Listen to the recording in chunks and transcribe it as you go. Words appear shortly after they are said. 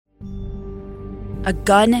a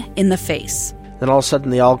gun in the face. Then all of a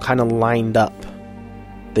sudden, they all kind of lined up.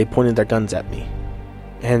 They pointed their guns at me.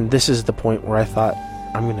 And this is the point where I thought,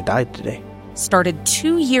 I'm going to die today. Started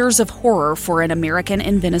 2 years of horror for an American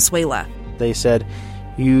in Venezuela. They said,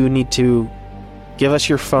 you need to give us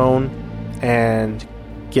your phone and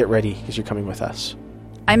get ready because you're coming with us.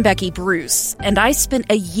 I'm Becky Bruce, and I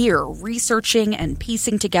spent a year researching and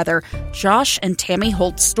piecing together Josh and Tammy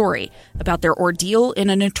Holt's story about their ordeal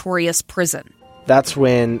in a notorious prison. That's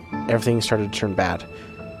when everything started to turn bad.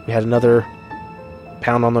 We had another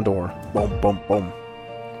pound on the door. Boom, boom, boom.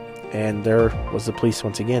 And there was the police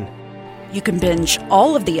once again. You can binge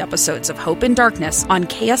all of the episodes of Hope in Darkness on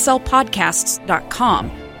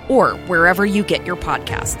KSLpodcasts.com or wherever you get your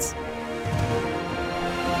podcasts.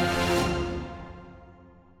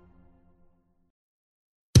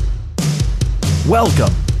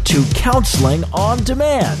 Welcome to Counseling on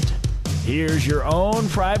Demand. Here's your own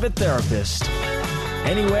private therapist.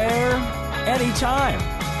 Anywhere, anytime.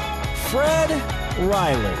 Fred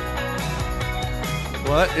Riley.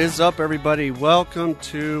 What is up, everybody? Welcome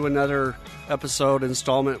to another episode,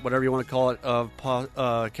 installment, whatever you want to call it, of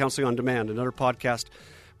Counseling on Demand, another podcast.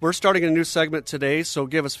 We're starting a new segment today, so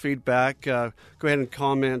give us feedback. Go ahead and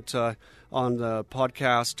comment on the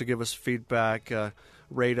podcast to give us feedback.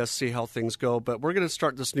 Rate us, see how things go. But we're going to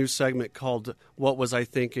start this new segment called What Was I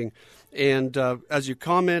Thinking? And as you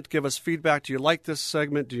comment, give us feedback. Do you like this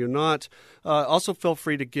segment? Do you not? Also, feel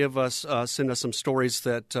free to send us some stories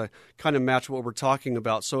that kind of match what we're talking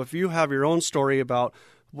about. So if you have your own story about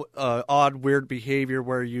odd, weird behavior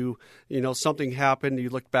where you something happened, you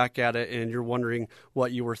look back at it and you're wondering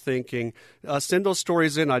what you were thinking, send those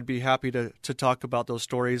stories in. I'd be happy to talk about those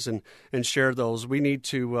stories and share those. We need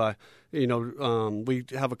to, we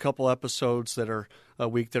have a couple episodes that are a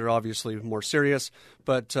week that are obviously more serious,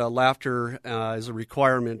 but laughter is a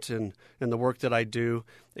requirement in the work that I do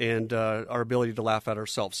and our ability to laugh at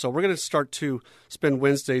ourselves. So we're going to start to spend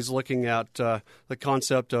Wednesdays looking at the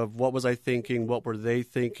concept of what was I thinking, what were they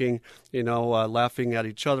thinking, laughing at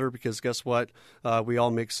each other because guess what? We all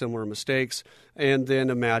make similar mistakes. And then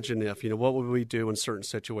imagine if, what would we do in certain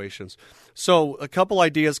situations? So a couple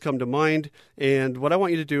ideas come to mind, and what I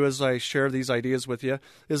want you to do as I share these ideas with you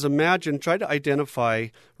is try to identify,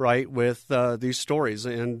 right, with these stories.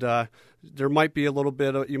 And there might be a little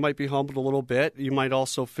bit, you might be humbled a little bit. You might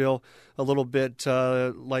also feel a little bit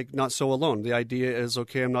like not so alone. The idea is,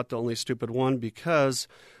 okay, I'm not the only stupid one because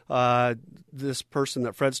this person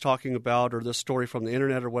that Fred's talking about or this story from the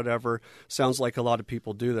internet or whatever sounds like a lot of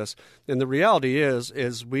people do this. And the reality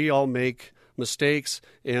is we all make mistakes,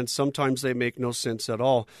 and sometimes they make no sense at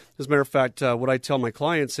all. As a matter of fact, what I tell my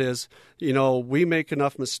clients is, we make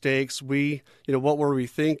enough mistakes. What were we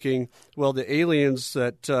thinking? Well, the aliens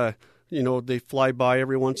that, they fly by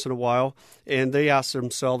every once in a while, and they ask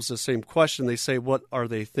themselves the same question. They say, what are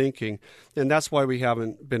they thinking? And that's why we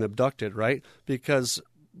haven't been abducted, right? Because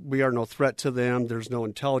we are no threat to them. There's no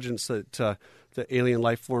intelligence that the alien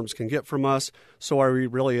life forms can get from us. So are we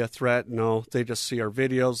really a threat? No, they just see our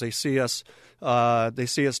videos. They see us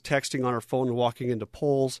texting on our phone and walking into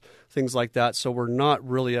poles, things like that. So we're not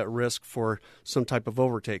really at risk for some type of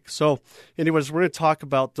overtake. So anyways, we're going to talk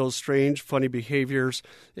about those strange, funny behaviors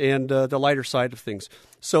and the lighter side of things.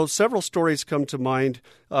 So several stories come to mind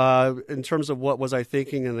in terms of what was I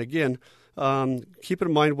thinking. And again, keep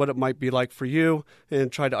in mind what it might be like for you and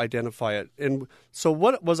try to identify it. And so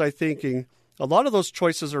what was I thinking? A lot of those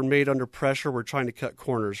choices are made under pressure. We're trying to cut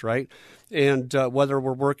corners, right? And whether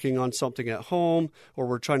we're working on something at home or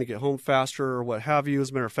we're trying to get home faster or what have you.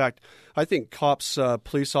 As a matter of fact, I think cops,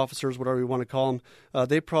 police officers, whatever you want to call them,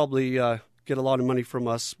 they probably get a lot of money from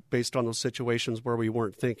us based on those situations where we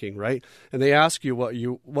weren't thinking, right? And they ask you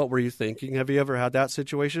what were you thinking? Have you ever had that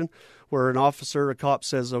situation where an officer, a cop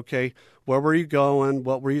says, okay, where were you going?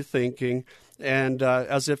 What were you thinking? And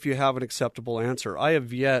as if you have an acceptable answer. I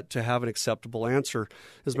have yet to have an acceptable answer.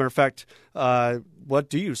 As a matter of fact, what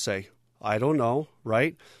do you say? I don't know,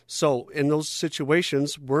 right? So in those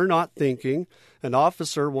situations, we're not thinking. An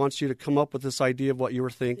officer wants you to come up with this idea of what you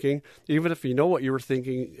were thinking. Even if you know what you were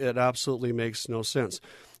thinking, it absolutely makes no sense.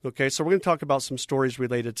 Okay, so we're going to talk about some stories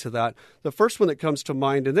related to that. The first one that comes to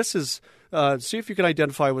mind, and this is, see if you can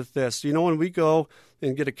identify with this. When we go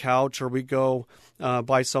and get a couch or we go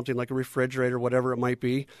buy something like a refrigerator, whatever it might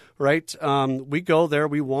be, right? We go there,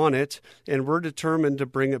 we want it, and we're determined to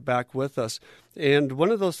bring it back with us. And one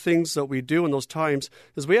of those things that we do in those times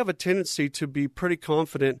is we have a tendency to be pretty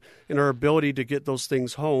confident in our ability to get those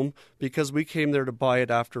things home because we came there to buy it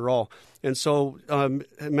after all. And so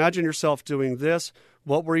imagine yourself doing this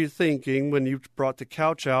What were you thinking when you brought the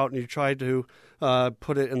couch out and you tried to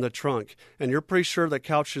put it in the trunk? And you're pretty sure the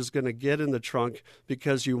couch is going to get in the trunk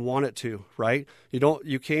because you want it to, right?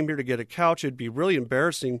 You came here to get a couch. It'd be really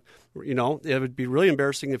embarrassing. It would be really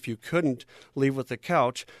embarrassing if you couldn't leave with the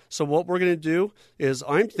couch. So what we're going to do is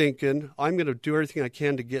I'm thinking I'm going to do everything I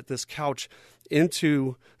can to get this couch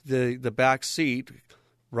into the back seat,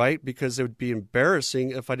 right? Because it would be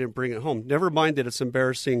embarrassing if I didn't bring it home. Never mind that it's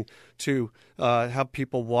embarrassing to have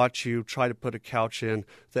people watch you try to put a couch in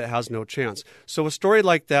that has no chance. So a story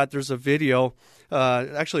like that, there's a video.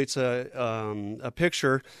 Actually, it's a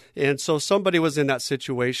picture. And so somebody was in that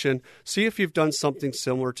situation. See if you've done something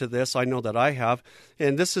similar to this. I know that I have.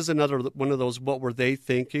 And this is another one of those, what were they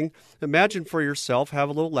thinking? Imagine for yourself, have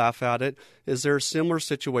a little laugh at it. Is there a similar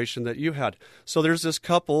situation that you had? So there's this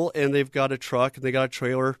couple, and they've got a truck, and they got a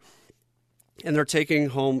trailer, and they're taking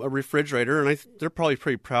home a refrigerator, and they're probably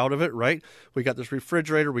pretty proud of it, right? We got this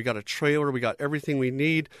refrigerator, we got a trailer, we got everything we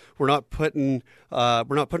need. We're not putting our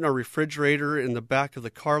refrigerator in the back of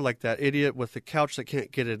the car like that idiot with the couch that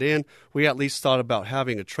can't get it in. We at least thought about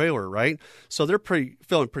having a trailer, right? So they're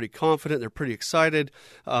feeling pretty confident. They're pretty excited.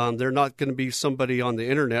 They're not going to be somebody on the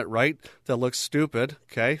internet, right, that looks stupid,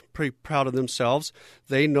 okay? Pretty proud of themselves.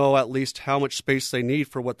 They know at least how much space they need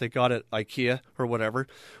for what they got at IKEA or whatever.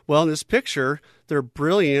 Well, in this picture, their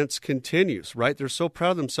brilliance continues, right? They're so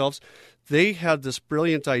proud of themselves. They had this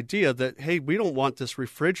brilliant idea that, hey, we don't want this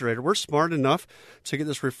refrigerator. We're smart enough to get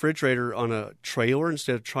this refrigerator on a trailer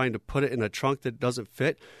instead of trying to put it in a trunk that doesn't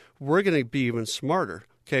fit. We're going to be even smarter.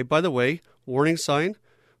 Okay, by the way, warning sign,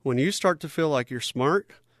 when you start to feel like you're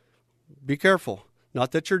smart, be careful.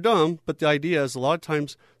 Not that you're dumb, but the idea is a lot of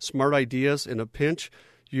times smart ideas in a pinch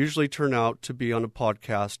usually turn out to be on a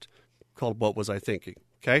podcast called What Was I Thinking?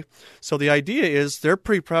 Okay, so the idea is they're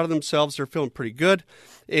pretty proud of themselves. They're feeling pretty good.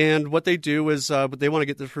 And what they do is they want to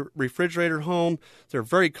get the refrigerator home. They're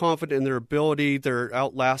very confident in their ability. They're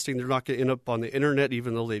outlasting. They're not going to end up on the internet,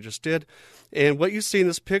 even though they just did. And what you see in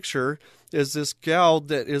this picture is this gal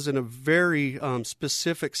that is in a very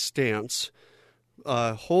specific stance,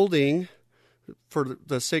 holding, for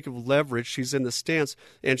the sake of leverage, she's in the stance,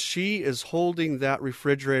 and she is holding that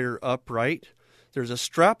refrigerator upright. There's a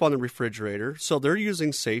strap on the refrigerator, so they're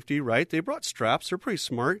using safety, right? They brought straps. They're pretty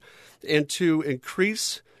smart. And to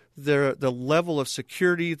increase the level of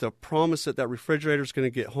security, the promise that refrigerator is going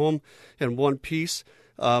to get home in one piece,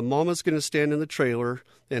 Mama's going to stand in the trailer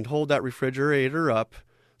and hold that refrigerator up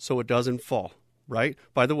so it doesn't fall, right?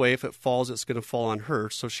 By the way, if it falls, it's going to fall on her.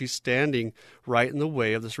 So she's standing right in the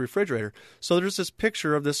way of this refrigerator. So there's this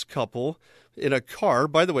picture of this couple in a car.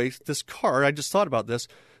 By the way, this car, I just thought about this.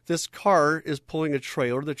 This car is pulling a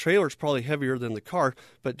trailer. The trailer is probably heavier than the car,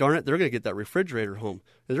 but darn it, they're going to get that refrigerator home.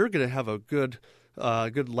 And they're going to have a good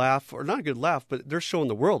laugh, or not a good laugh, but they're showing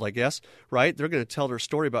the world, I guess, right? They're going to tell their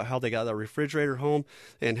story about how they got that refrigerator home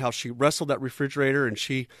and how she wrestled that refrigerator, and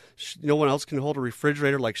she no one else can hold a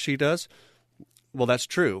refrigerator like she does. Well, that's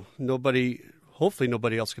true. Hopefully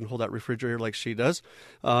nobody else can hold that refrigerator like she does.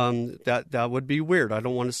 That would be weird. I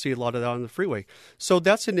don't want to see a lot of that on the freeway. So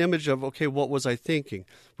that's an image of, okay, what was I thinking?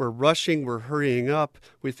 We're rushing, we're hurrying up.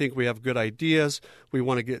 We think we have good ideas. We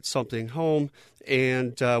want to get something home.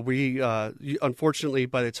 And we unfortunately,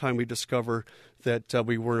 by the time we discover that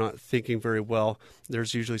we were not thinking very well,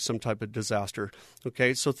 there's usually some type of disaster.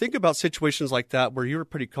 Okay, so think about situations like that where you're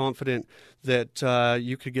pretty confident that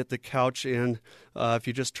you could get the couch in if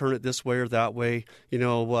you just turn it this way or that way.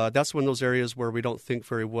 That's one of those areas where we don't think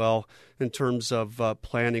very well in terms of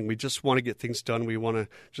planning. We just want to get things done. We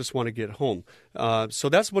just want to get home. So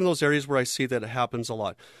that's one of those areas where I see that it happens a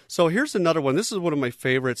lot. So here's another one. This is one of my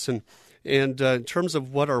favorites, and in terms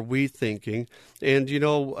of what are we thinking, and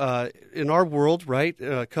in our world,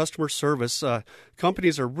 right, customer service,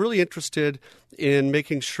 companies are really interested in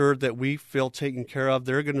making sure that we feel taken care of.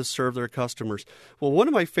 They're going to serve their customers. Well, one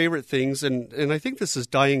of my favorite things, and I think this is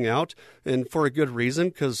dying out, and for a good reason,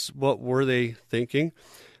 because what were they thinking?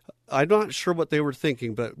 I'm not sure what they were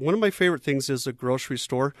thinking, but one of my favorite things is a grocery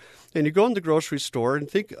store. And you go in the grocery store and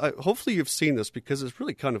think, hopefully you've seen this because it's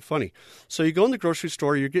really kind of funny. So you go in the grocery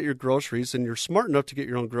store, you get your groceries, and you're smart enough to get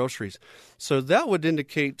your own groceries. So that would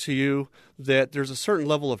indicate to you that there's a certain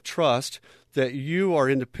level of trust that you are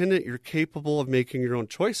independent, you're capable of making your own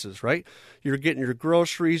choices, right? You're getting your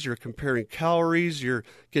groceries, you're comparing calories, you're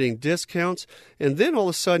getting discounts, and then all of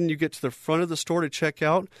a sudden you get to the front of the store to check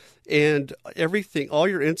out, and everything, all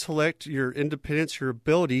your intellect, your independence, your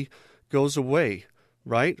ability goes away,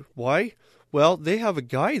 right? Why? Well, they have a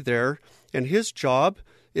guy there, and his job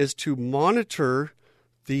is to monitor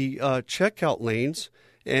the checkout lanes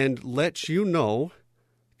and let you know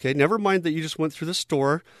Okay, never mind that you just went through the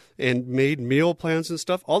store and made meal plans and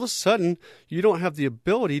stuff. All of a sudden, you don't have the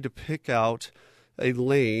ability to pick out a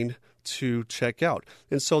lane to check out.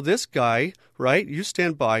 And so this guy, right, you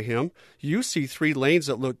stand by him, you see 3 lanes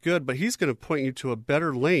that look good, but he's going to point you to a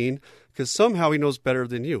better lane because somehow he knows better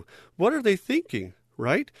than you. What are they thinking,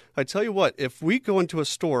 right? I tell you what, if we go into a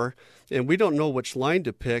store and we don't know which line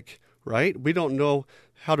to pick, right, we don't know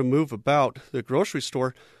how to move about the grocery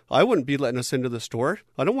store, I wouldn't be letting us into the store.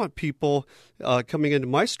 I don't want people coming into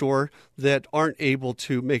my store that aren't able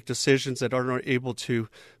to make decisions, that aren't able to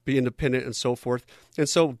be independent and so forth. And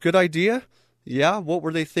so, good idea. Yeah, what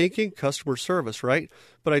were they thinking? Customer service, right?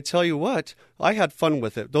 But I tell you what, I had fun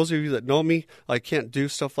with it. Those of you that know me, I can't do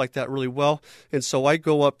stuff like that really well. And so I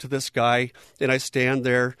go up to this guy and I stand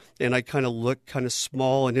there and I kind of look kind of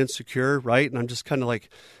small and insecure, right? And I'm just kind of like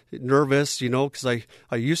nervous, because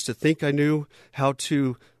I used to think I knew how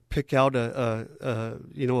to pick out a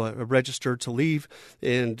register to leave,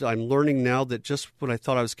 and I'm learning now that just when I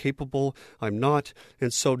thought I was capable, I'm not.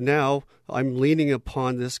 And so now I'm leaning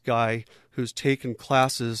upon this guy who's taken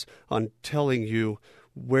classes on telling you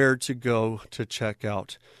where to go to check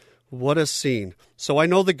out. What a scene. So I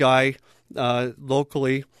know the guy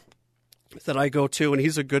locally that I go to, and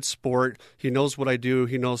he's a good sport. He knows what I do.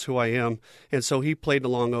 He knows who I am. And so he played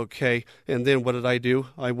along okay. And then what did I do?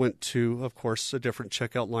 I went to, of course, a different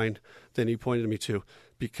checkout line than he pointed me to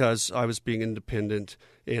because I was being independent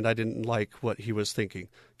and I didn't like what he was thinking.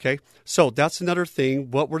 Okay? So that's another thing.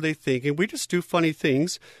 What were they thinking? We just do funny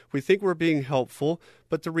things. We think we're being helpful,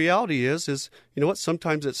 but the reality is you know what?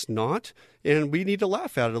 Sometimes it's not, and we need to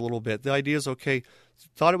laugh at it a little bit. The idea is, okay,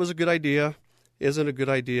 thought it was a good idea, isn't a good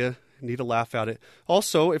idea, need to laugh at it.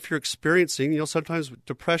 Also, if you're experiencing, sometimes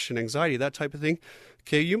depression, anxiety, that type of thing,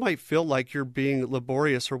 okay, you might feel like you're being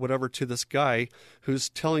laborious or whatever to this guy who's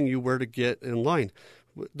telling you where to get in line.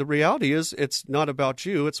 The reality is it's not about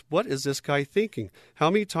you. It's what is this guy thinking? How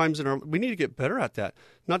many times we need to get better at that.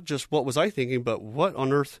 Not just what was I thinking, but what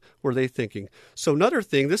on earth were they thinking? So another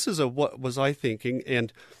thing, this is a what was I thinking,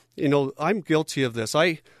 and I'm guilty of this.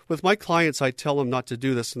 With my clients, I tell them not to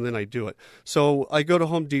do this, and then I do it. So I go to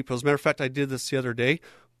Home Depot. As a matter of fact, I did this the other day.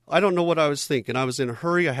 I don't know what I was thinking. I was in a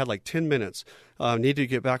hurry. I had like 10 minutes. Needed to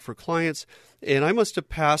get back for clients, and I must have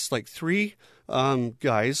passed like 3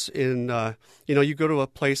 guys in, you go to a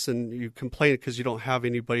place and you complain because you don't have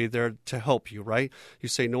anybody there to help you, right? You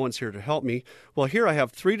say, no one's here to help me. Well, here I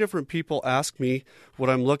have 3 different people ask me what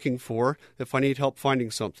I'm looking for if I need help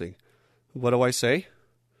finding something. What do I say?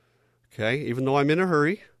 Okay, even though I'm in a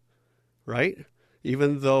hurry, right?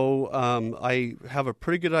 Even though I have a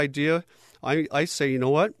pretty good idea, I say, you know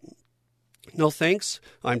what? No thanks,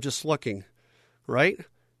 I'm just looking, right?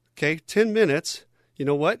 Okay, 10 minutes, you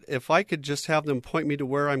know what? If I could just have them point me to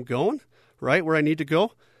where I'm going, right, where I need to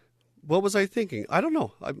go, what was I thinking? I don't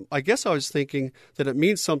know. I guess I was thinking that it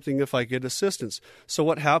means something if I get assistance. So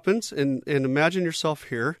what happens, and imagine yourself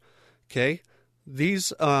here, okay?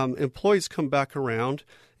 These employees come back around,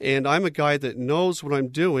 and I'm a guy that knows what I'm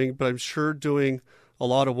doing, but I'm sure doing a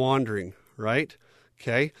lot of wandering, right?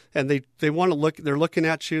 Okay, and they want to look. They're looking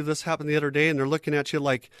at you. This happened the other day, and they're looking at you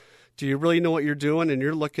like, "Do you really know what you're doing?" And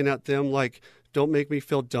you're looking at them like, "Don't make me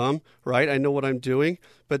feel dumb, right? I know what I'm doing."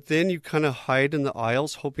 But then you kind of hide in the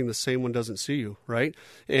aisles, hoping the same one doesn't see you, right?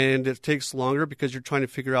 And it takes longer because you're trying to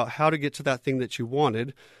figure out how to get to that thing that you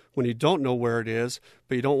wanted when you don't know where it is,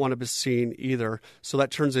 but you don't want to be seen either. So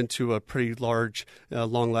that turns into a pretty large,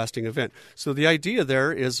 long-lasting event. So the idea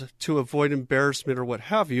there is to avoid embarrassment or what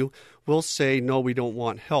have you, we'll say, no, we don't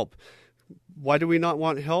want help. Why do we not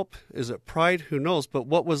want help? Is it pride? Who knows? But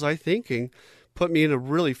what was I thinking? Put me in a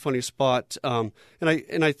really funny spot, and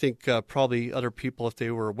I think probably other people, if they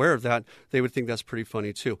were aware of that, they would think that's pretty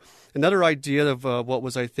funny too. Another idea of what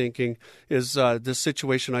was I thinking is this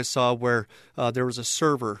situation I saw where there was a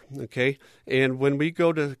server, okay? And when we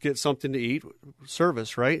go to get something to eat,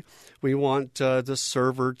 service, right? We want the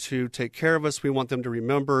server to take care of us. We want them to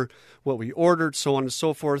remember what we ordered, so on and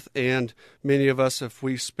so forth. And many of us, if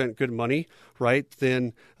we spent good money, right,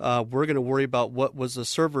 then we're going to worry about what was the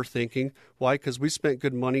server thinking. Why? Because we spent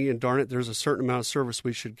good money, and darn it, there's a certain amount of service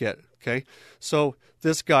we should get, okay? So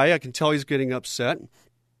this guy, I can tell he's getting upset.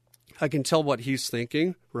 I can tell what he's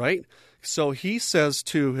thinking, right? So he says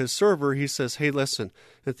to his server, he says, hey, listen,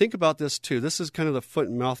 and think about this too. This is kind of the foot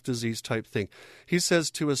and mouth disease type thing. He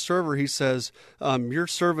says to his server, he says, your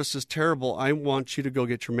service is terrible. I want you to go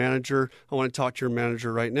get your manager. I want to talk to your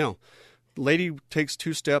manager right now. Lady takes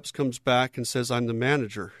 2 steps, comes back and says, I'm the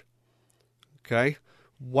manager. Okay?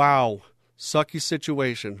 Wow. sucky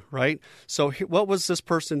situation, right? So what was this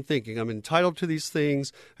person thinking? I'm entitled to these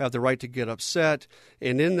things. I have the right to get upset.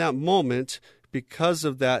 And in that moment, because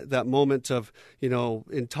of that moment of,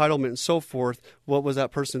 entitlement and so forth, what was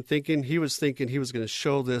that person thinking? He was thinking he was going to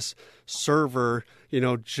show this server,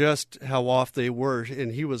 just how off they were,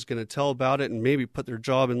 and he was going to tell about it and maybe put their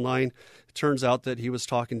job in line. It turns out that he was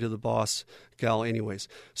talking to the boss gal anyways.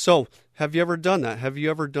 So have you ever done that? Have you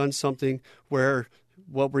ever done something where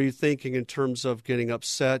what were you thinking in terms of getting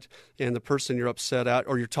upset, and the person you're upset at,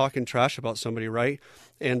 or you're talking trash about somebody, right?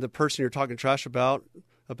 And the person you're talking trash about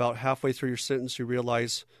halfway through your sentence, you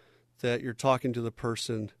realize that you're talking to the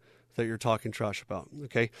person that you're talking trash about,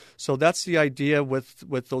 okay? So that's the idea with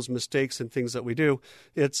those mistakes and things that we do.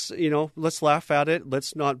 It's, let's laugh at it.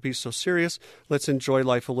 Let's not be so serious. Let's enjoy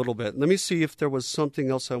life a little bit. Let me see if there was something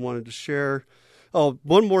else I wanted to share. Oh,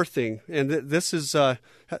 one more thing, and this is,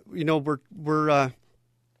 we're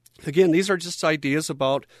again, these are just ideas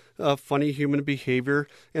about funny human behavior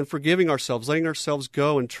and forgiving ourselves, letting ourselves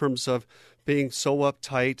go in terms of being so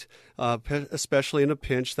uptight, especially in a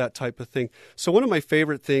pinch, that type of thing. So one of my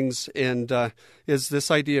favorite things is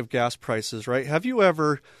this idea of gas prices, right? Have you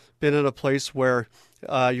ever been in a place where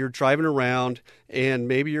you're driving around and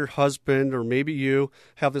maybe your husband or maybe you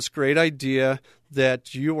have this great idea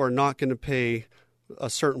that you are not going to pay a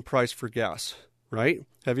certain price for gas, right?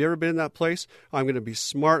 Have you ever been in that place? I'm going to be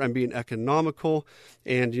smart. I'm being economical.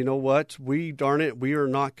 And you know what? We are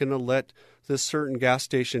not going to let this certain gas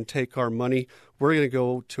station take our money. We're going to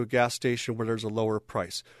go to a gas station where there's a lower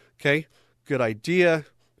price. Okay? Good idea,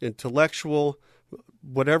 intellectual,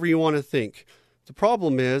 whatever you want to think. The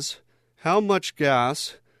problem is, how much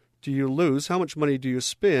gas do you lose? How much money do you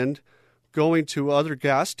spend going to other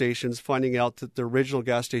gas stations, finding out that the original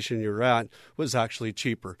gas station you're at was actually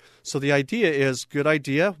cheaper? So the idea is, good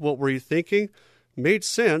idea. What were you thinking? Made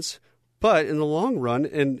sense. But in the long run,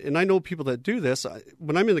 and I know people that do this,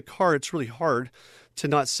 when I'm in the car, it's really hard to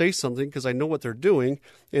not say something because I know what they're doing.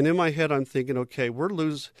 And in my head, I'm thinking, okay,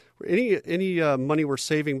 any money we're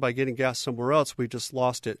saving by getting gas somewhere else, we just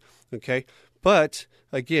lost it, okay? But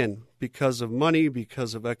again, because of money,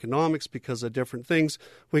 because of economics, because of different things,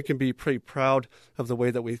 we can be pretty proud of the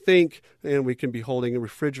way that we think, and we can be holding a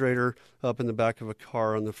refrigerator up in the back of a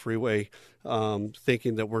car on the freeway,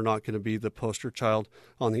 thinking that we're not going to be the poster child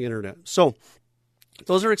on the internet. So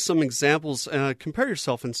those are some examples. Compare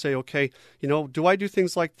yourself and say, okay, do I do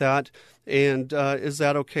things like that? And is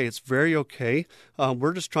that okay? It's very okay.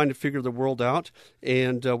 We're just trying to figure the world out,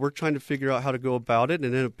 and we're trying to figure out how to go about it.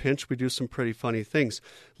 And in a pinch, we do some pretty funny things.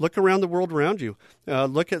 Look around the world around you.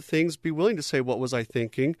 Look at things. Be willing to say, what was I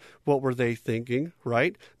thinking? What were they thinking,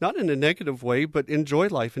 right? Not in a negative way, but enjoy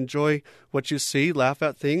life. Enjoy what you see. Laugh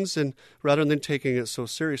at things, and rather than taking it so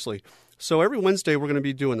seriously. So every Wednesday, we're going to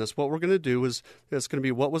be doing this. What we're going to do is it's going to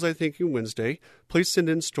be What Was I Thinking Wednesday. Please send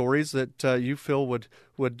in stories that you feel would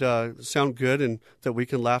sound good and that we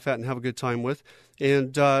can laugh at and have a good time with.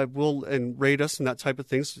 And rate us and that type of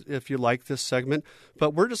things if you like this segment.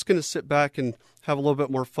 But we're just going to sit back and have a little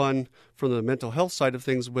bit more fun from the mental health side of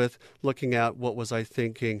things with looking at what was I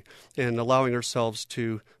thinking and allowing ourselves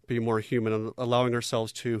to be more human and allowing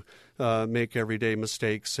ourselves to make everyday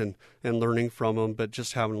mistakes and learning from them, but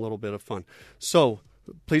just having a little bit of fun. So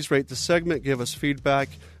please rate the segment, give us feedback.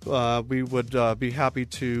 We would be happy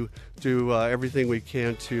to do everything we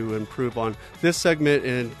can to improve on this segment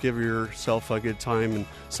and give yourself a good time and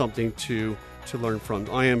something to learn from.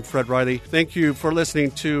 I am Fred Riley. Thank you for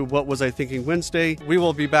listening to What Was I Thinking Wednesday. We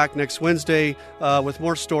will be back next Wednesday with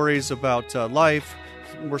more stories about life,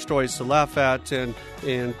 more stories to laugh at, and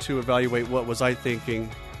to evaluate what was I thinking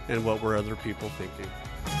and what were other people thinking.